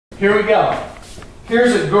here we go.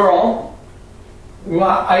 Here's a girl.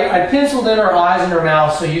 I penciled in her eyes and her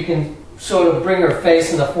mouth so you can sort of bring her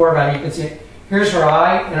face in the foreground. You can see it. Here's her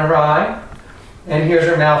eye and her eye. And here's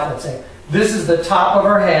her mouth, let's say. This is the top of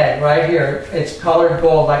her head right here. It's colored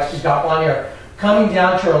gold like she's got blonde hair. Coming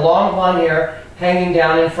down to her long blonde hair, hanging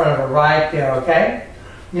down in front of her right there, okay?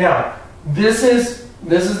 Now, this is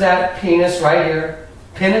that penis right here,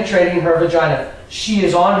 penetrating her vagina. She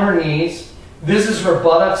is on her knees. This is her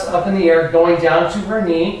buttocks up in the air, going down to her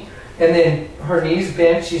knee, and then her knees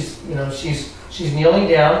bent. She's kneeling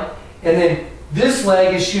down, and then this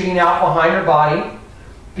leg is shooting out behind her body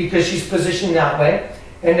because she's positioned that way.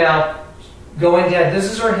 And now going down, this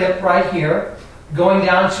is her hip right here, going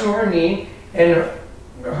down to her knee, and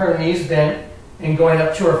her knees bent, and going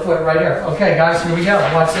up to her foot right here. Okay, guys, here we go.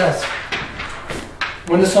 Watch this.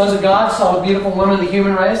 When the sons of God saw the beautiful women of the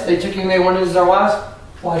human race, they took him, they wanted as their wives.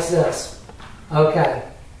 Watch this. Okay.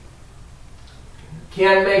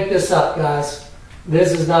 Can't make this up, guys.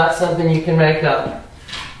 This is not something you can make up.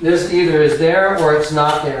 This either is there or it's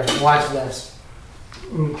not there. Watch this.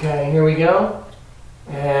 Okay, here we go.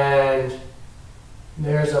 And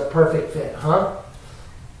there's a perfect fit, huh?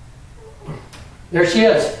 There she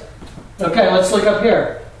is. Okay, let's look up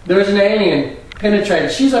here. There's an alien penetrating.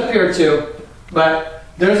 She's up here too, but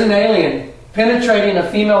there's an alien penetrating a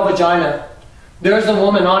female vagina. There's a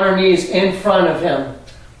woman on her knees in front of him.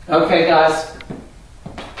 Okay, guys,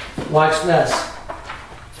 watch this.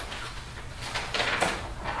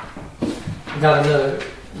 Got another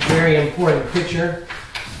very important picture.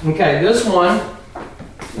 Okay, this one,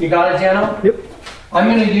 you got it, Dano? Yep. I'm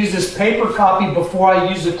going to use this paper copy before I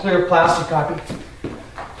use the clear plastic copy.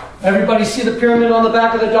 Everybody see the pyramid on the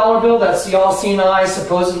back of the dollar bill? That's the all-seeing eye,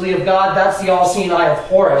 supposedly of God. That's the all-seeing eye of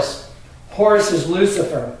Horus. Horus is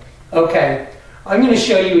Lucifer. Okay, I'm going to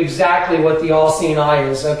show you exactly what the all-seeing eye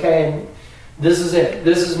is, okay? And this is it.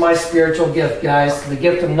 This is my spiritual gift, guys. The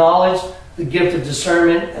gift of knowledge, the gift of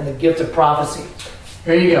discernment, and the gift of prophecy.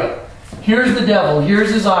 Here you go. Here's the devil.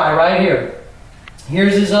 Here's his eye right here.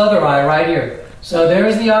 Here's his other eye right here. So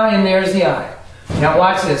there's the eye and there's the eye. Now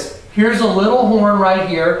watch this. Here's a little horn right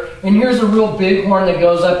here, and here's a real big horn that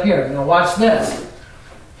goes up here. Now watch this.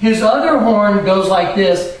 His other horn goes like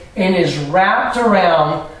this and is wrapped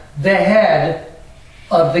around the head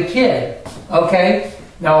of the kid. Okay?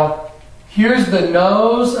 Now, here's the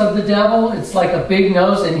nose of the devil. It's like a big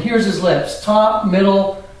nose, and here's his lips. Top,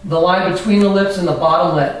 middle, the line between the lips and the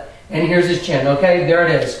bottom lip. And here's his chin. Okay? There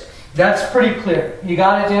it is. That's pretty clear. You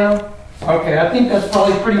got it, Dan? Okay, I think that's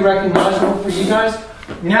probably pretty recognizable for you guys.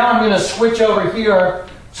 Now I'm going to switch over here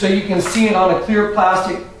so you can see it on a clear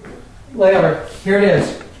plastic layer. Here it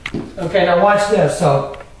is. Okay, now watch this.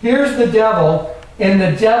 So here's the devil, and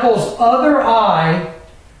the devil's other eye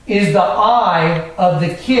is the eye of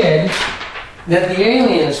the kid that the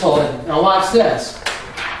alien is holding. Now watch this.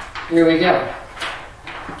 Here we go.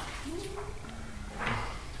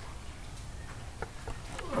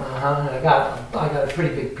 I got a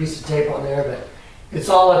pretty big piece of tape on there, but it's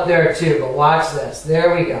all up there too. But watch this.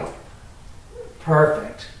 There we go.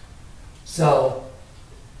 Perfect. So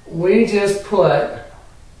we just put,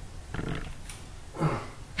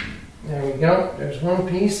 there we go. There's one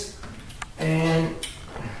piece, and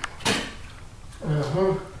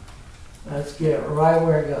let's get it right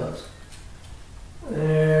where it goes.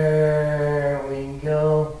 There we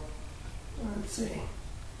go. Let's see.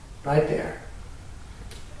 Right there.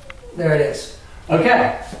 There it is.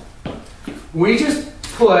 Okay. We just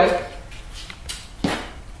put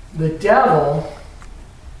the devil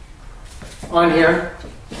on here.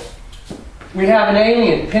 We have an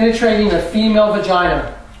alien penetrating a female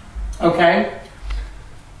vagina. Okay?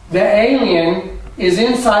 The alien is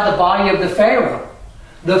inside the body of the Pharaoh.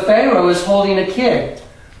 The Pharaoh is holding a kid.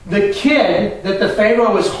 The kid that the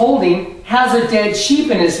Pharaoh is holding has a dead sheep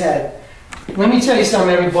in his head. Let me tell you something,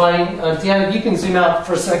 everybody. Dan, if you can zoom out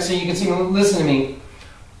for a sec so you can see me. Listen to me.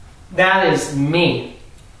 That is me.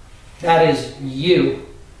 That is you.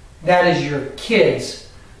 That is your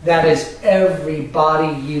kids. That is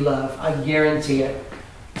everybody you love. I guarantee it.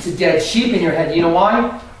 It's a dead sheep in your head. You know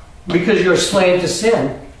why? Because you're a slave to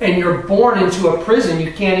sin. And you're born into a prison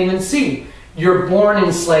you can't even see. You're born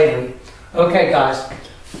in slavery. Okay, guys.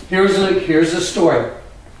 Here's the story.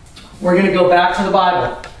 We're going to go back to the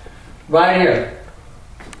Bible. Right here.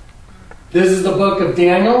 This is the book of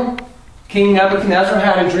Daniel. King Nebuchadnezzar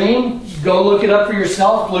had a dream. Go look it up for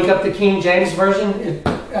yourself. Look up the King James Version.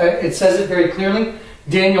 It says it very clearly.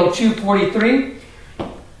 Daniel 2:43.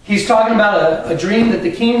 He's talking about a dream that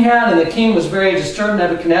the king had, and the king was very disturbed,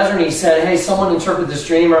 Nebuchadnezzar, and he said, hey, someone interpret this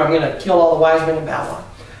dream or I'm going to kill all the wise men in Babylon.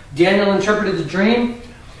 Daniel interpreted the dream.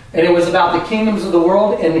 And it was about the kingdoms of the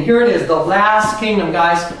world. And here it is, the last kingdom,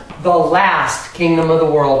 guys. The last kingdom of the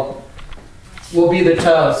world will be the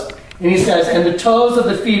toes. And he says, and the toes of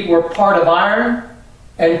the feet were part of iron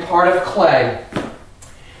and part of clay.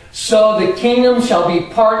 So the kingdom shall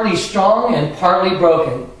be partly strong and partly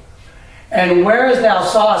broken. And whereas thou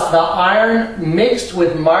sawest the iron mixed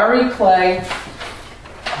with miry clay,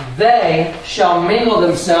 they shall mingle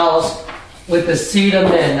themselves with the seed of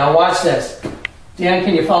men. Now watch this. Dan,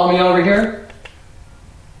 can you follow me over here?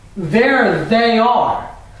 There they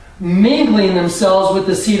are, mingling themselves with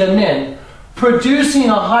the seed of men, producing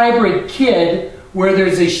a hybrid kid where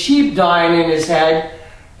there's a sheep dying in his head,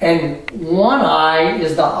 and one eye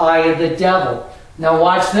is the eye of the devil. Now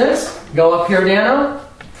watch this. Go up here, Dano.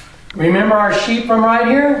 Remember our sheep from right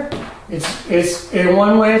here? It's in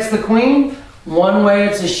one way it's the queen, one way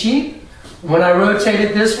it's a sheep. When I rotate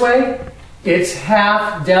it this way, it's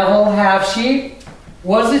half devil, half sheep.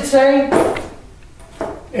 What does it say?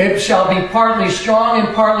 It shall be partly strong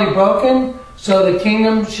and partly broken, so the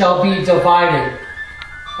kingdom shall be divided.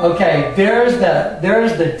 Okay, there's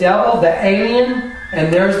the devil, the alien,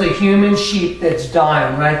 and there's the human sheep that's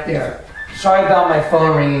dying right there. Sorry about my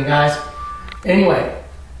phone ringing, guys. Anyway,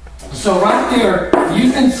 so right there,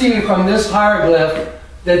 you can see from this hieroglyph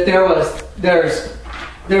that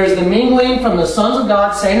there's the mingling from the sons of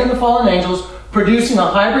God, Satan and the fallen angels, producing a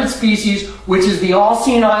hybrid species, which is the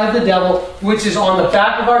all-seeing eye of the devil, which is on the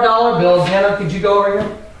back of our dollar bills. Hannah, could you go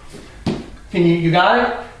over here? You got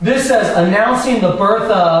it? This says, announcing the birth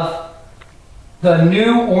of the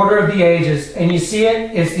new order of the ages. And you see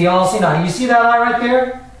it? It's the all-seeing eye. You see that eye right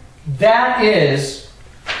there? That is,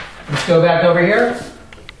 let's go back over here.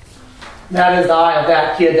 That is the eye of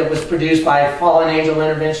that kid that was produced by fallen angel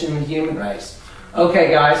intervention in the human race.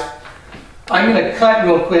 Okay, guys. I'm going to cut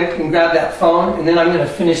real quick and grab that phone, and then I'm going to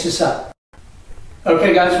finish this up.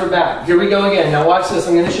 Okay, guys, we're back. Here we go again. Now watch this.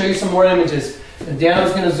 I'm going to show you some more images. And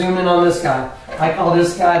Dano's going to zoom in on this guy. I call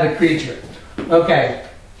this guy the creature. Okay.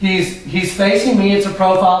 He's facing me. It's a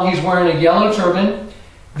profile. He's wearing a yellow turban.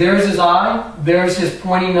 There's his eye. There's his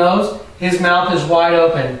pointy nose. His mouth is wide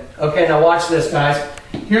open. Okay, now watch this, guys.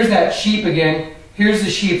 Here's that sheep again. Here's the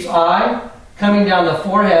sheep's eye coming down the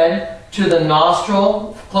forehead to the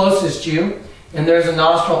nostril closest to you. And there's a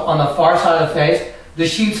nostril on the far side of the face. The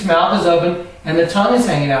sheep's mouth is open and the tongue is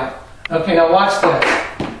hanging out. Okay, now watch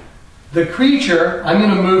this. The creature, I'm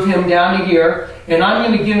going to move him down to here, and I'm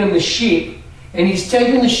going to give him the sheep. And he's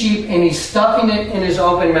taking the sheep and he's stuffing it in his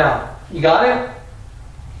open mouth. You got it?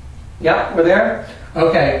 Yep, we're there?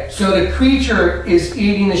 Okay, so the creature is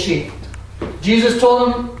eating the sheep. Jesus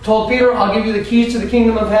told Peter, I'll give you the keys to the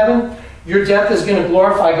kingdom of heaven. Your death is going to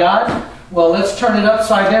glorify God. Well, let's turn it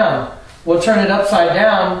upside down. We'll turn it upside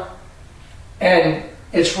down, and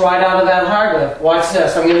it's right out of that hieroglyph. Watch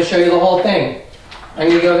this. I'm going to show you the whole thing. I'm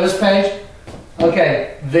going to go to this page.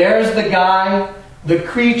 Okay, there's the guy, the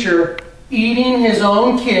creature, eating his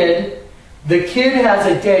own kid. The kid has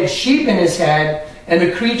a dead sheep in his head, and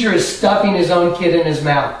the creature is stuffing his own kid in his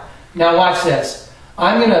mouth. Now watch this.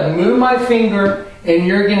 I'm going to move my finger, and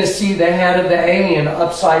you're going to see the head of the alien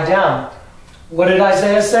upside down. What did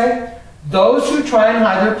Isaiah say? Those who try and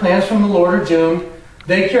hide their plans from the Lord are doomed.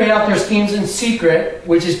 They carry out their schemes in secret,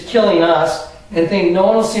 which is killing us, and think no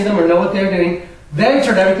one will see them or know what they're doing. They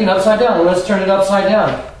turn everything upside down. Let's turn it upside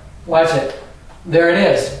down. Watch it. There it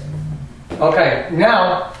is. Okay,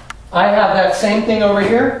 now I have that same thing over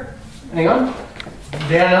here. Hang on.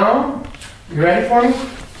 Dano, you ready for me?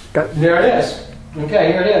 There it is.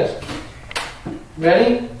 Okay, here it is.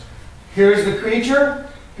 Ready? Here's the creature.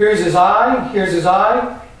 Here's his eye. Here's his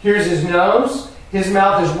eye. Here's his nose. His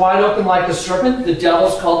mouth is wide open like a serpent. The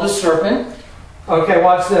devil's called the serpent. Okay,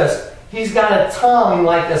 watch this. He's got a tongue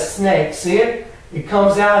like a snake. See it? It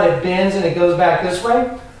comes out, it bends, and it goes back this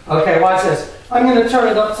way. Okay, watch this. I'm going to turn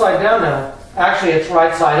it upside down now. Actually, it's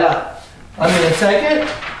right side up. I'm going to take it.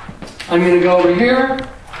 I'm going to go over here,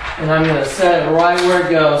 and I'm going to set it right where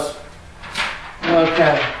it goes.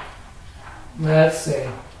 Okay. Let's see.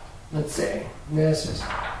 Let's see. It's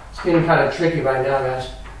getting kind of tricky right now, guys.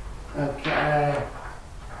 Okay.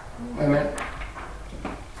 Wait a minute.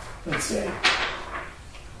 Let's see.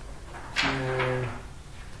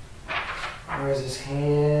 Where's his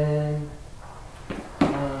hand?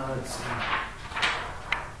 Let's see.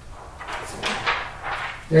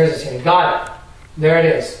 There's his hand. Got it. There it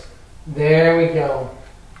is. There we go.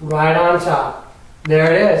 Right on top.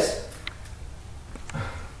 There it is.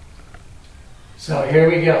 So here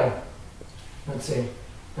we go. Let's see.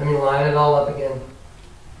 Let me line it all up again.